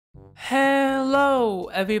Hello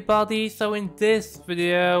everybody, so in this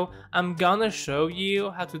video I'm gonna show you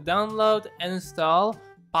how to download and install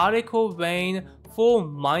Particle Rain for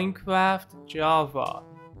Minecraft Java.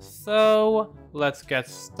 So let's get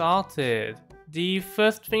started. The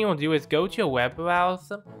first thing you'll do is go to your web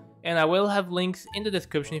browser, and I will have links in the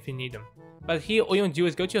description if you need them. But here all you'll do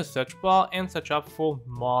is go to your search bar and search up for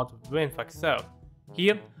Modrinth like so.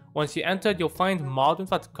 Here, once you enter, you'll find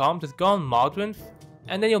modrinth.com. Just go on Modrinth,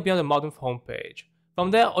 and then you'll be on the Modrinth homepage. From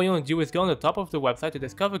there, all you want to do is go on the top of the website to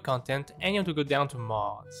discover content, and you want to go down to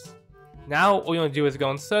mods. Now, all you want to do is go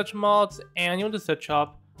on search mods, and you want to search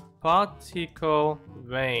up Particle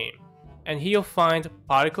Rain. And here you'll find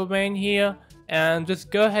Particle Rain here, and just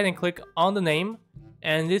go ahead and click on the name,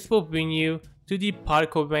 and this will bring you to the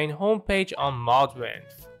Particle Rain homepage on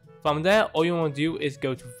Modrinth. From there, all you want to do is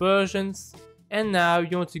go to versions, and now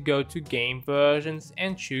you want to go to game versions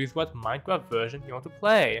and choose what Minecraft version you want to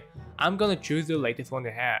play. I'm gonna choose the latest one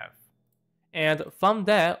they have. And from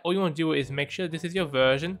there, all you want to do is make sure this is your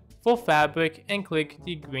version for Fabric and click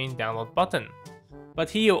the green download button. But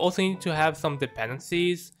here you also need to have some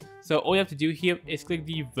dependencies. So all you have to do here is click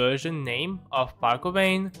the version name of Particle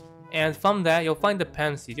Rain, and from there you'll find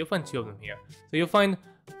dependencies. You'll find two of them here. So you'll find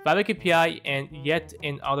Fabric API and yet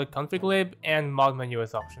in other config lib, and mod menu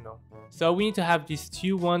is optional. So we need to have these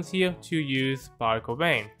two ones here to use Particle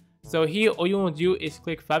Rain. So here all you want to do is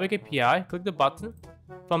click Fabric API, click the button.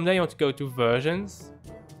 From there you want to go to versions,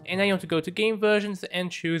 and then you want to go to game versions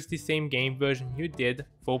and choose the same game version you did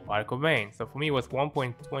for Particle Rain. So for me it was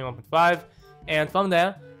 1.21.5, and from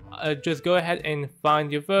there just go ahead and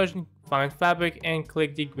find your version, find Fabric, and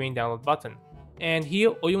click the green download button. And here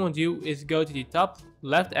all you want to do is go to the top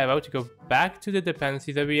left arrow to go back to the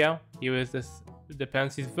dependencies area. Here is this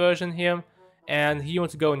dependencies version here, and here you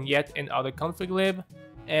want to go in yet in other config lib,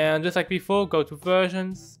 and just like before, go to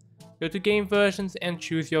versions, go to game versions, and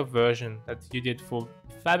choose your version that you did for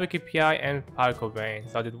Fabric API and Particle Rain.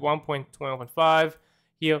 So I did 1.21.5.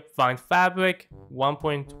 Here, find Fabric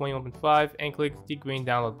 1.21.5 and click the green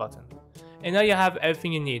download button. And now you have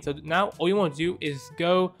everything you need. So now all you want to do is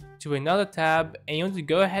go to another tab, and you want to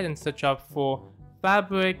go ahead and search up for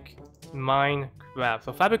Fabric Minecraft.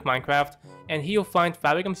 So Fabric Minecraft, and here you'll find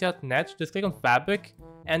fabricmc.net. Just click on Fabric,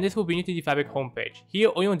 and this will bring you to the Fabric homepage. Here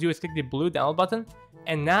all you want to do is click the blue download button,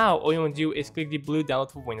 and now all you want to do is click the blue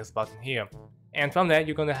download for Windows button here. And from there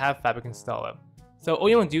you're going to have Fabric installer. So all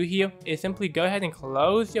you want to do here is simply go ahead and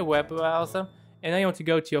close your web browser, and then you want to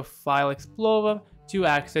go to your file explorer to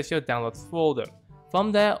access your downloads folder.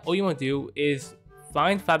 From there all you want to do is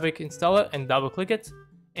find Fabric installer and double click it,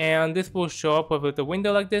 and this will show up with a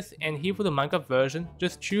window like this. And here for the Minecraft version,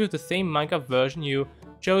 just choose the same Minecraft version you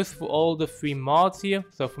chose for all the three mods here.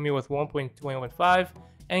 So for me it was 1.21.5,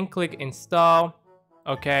 and click install,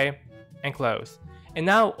 okay, and close. And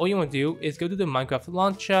now all you want to do is go to the Minecraft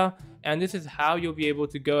launcher, and this is how you'll be able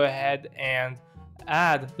to go ahead and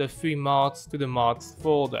add the three mods to the mods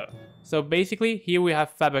folder. So basically here we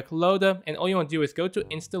have Fabric Loader, and all you want to do is go to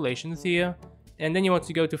installations here, and then you want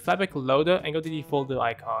to go to Fabric Loader and go to the folder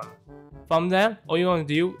icon. From there, all you want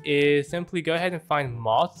to do is simply go ahead and find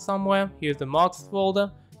mods somewhere. Here's the mods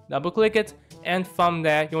folder, double click it, and from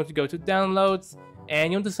there you want to go to downloads,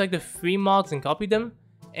 and you want to select the three mods and copy them.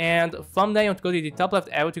 And from there you want to go to the top left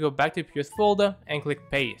arrow to go back to the previous folder and click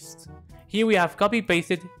paste. Here we have copy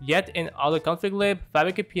pasted yet in other config lib,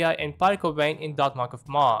 Fabric API, and Particle Rain in .minecraft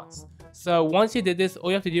mods. So once you did this, all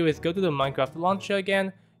you have to do is go to the Minecraft launcher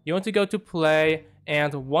again. You want to go to play,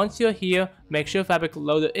 and once you're here, make sure Fabric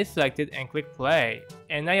Loader is selected and click play.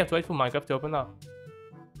 And now you have to wait for Minecraft to open up.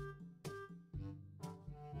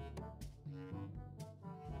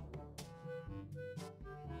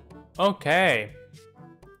 Okay,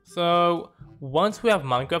 so once we have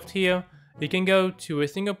Minecraft here, we can go to a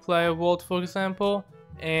single player world, for example,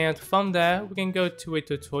 and from there we can go to a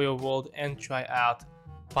tutorial world and try out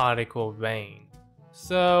Particle Rain.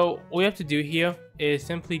 So all you have to do here is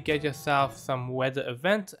simply get yourself some weather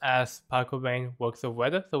event, as Particle Rain works with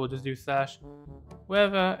weather. So we'll just do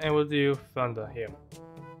 /weather, and we'll do thunder here.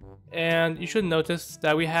 And you should notice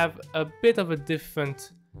that we have a bit of a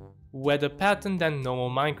different weather pattern than normal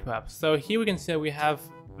Minecraft. So here we can see we have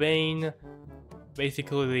rain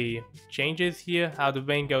basically changes here, how the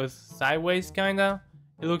rain goes sideways kinda.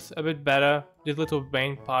 It looks a bit better. There's little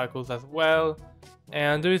rain particles as well,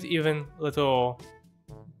 and there's even little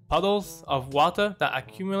puddles of water that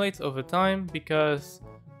accumulates over time because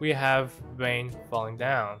we have rain falling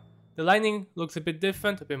down. The lightning looks a bit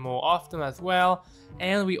different, a bit more often as well,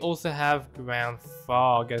 and we also have ground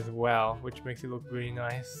fog as well, which makes it look really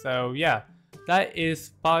nice. So yeah, that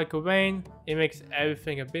is particle rain. It makes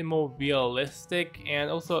everything a bit more realistic and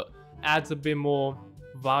also adds a bit more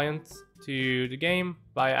variance to the game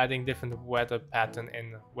by adding different weather pattern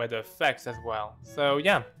and weather effects as well. So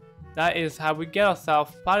yeah, that is how we get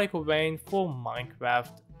ourselves particle rain for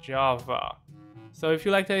Minecraft Java. So if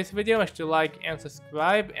you liked today's video, make sure to like and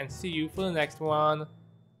subscribe, and see you for the next one.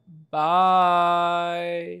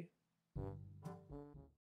 Bye!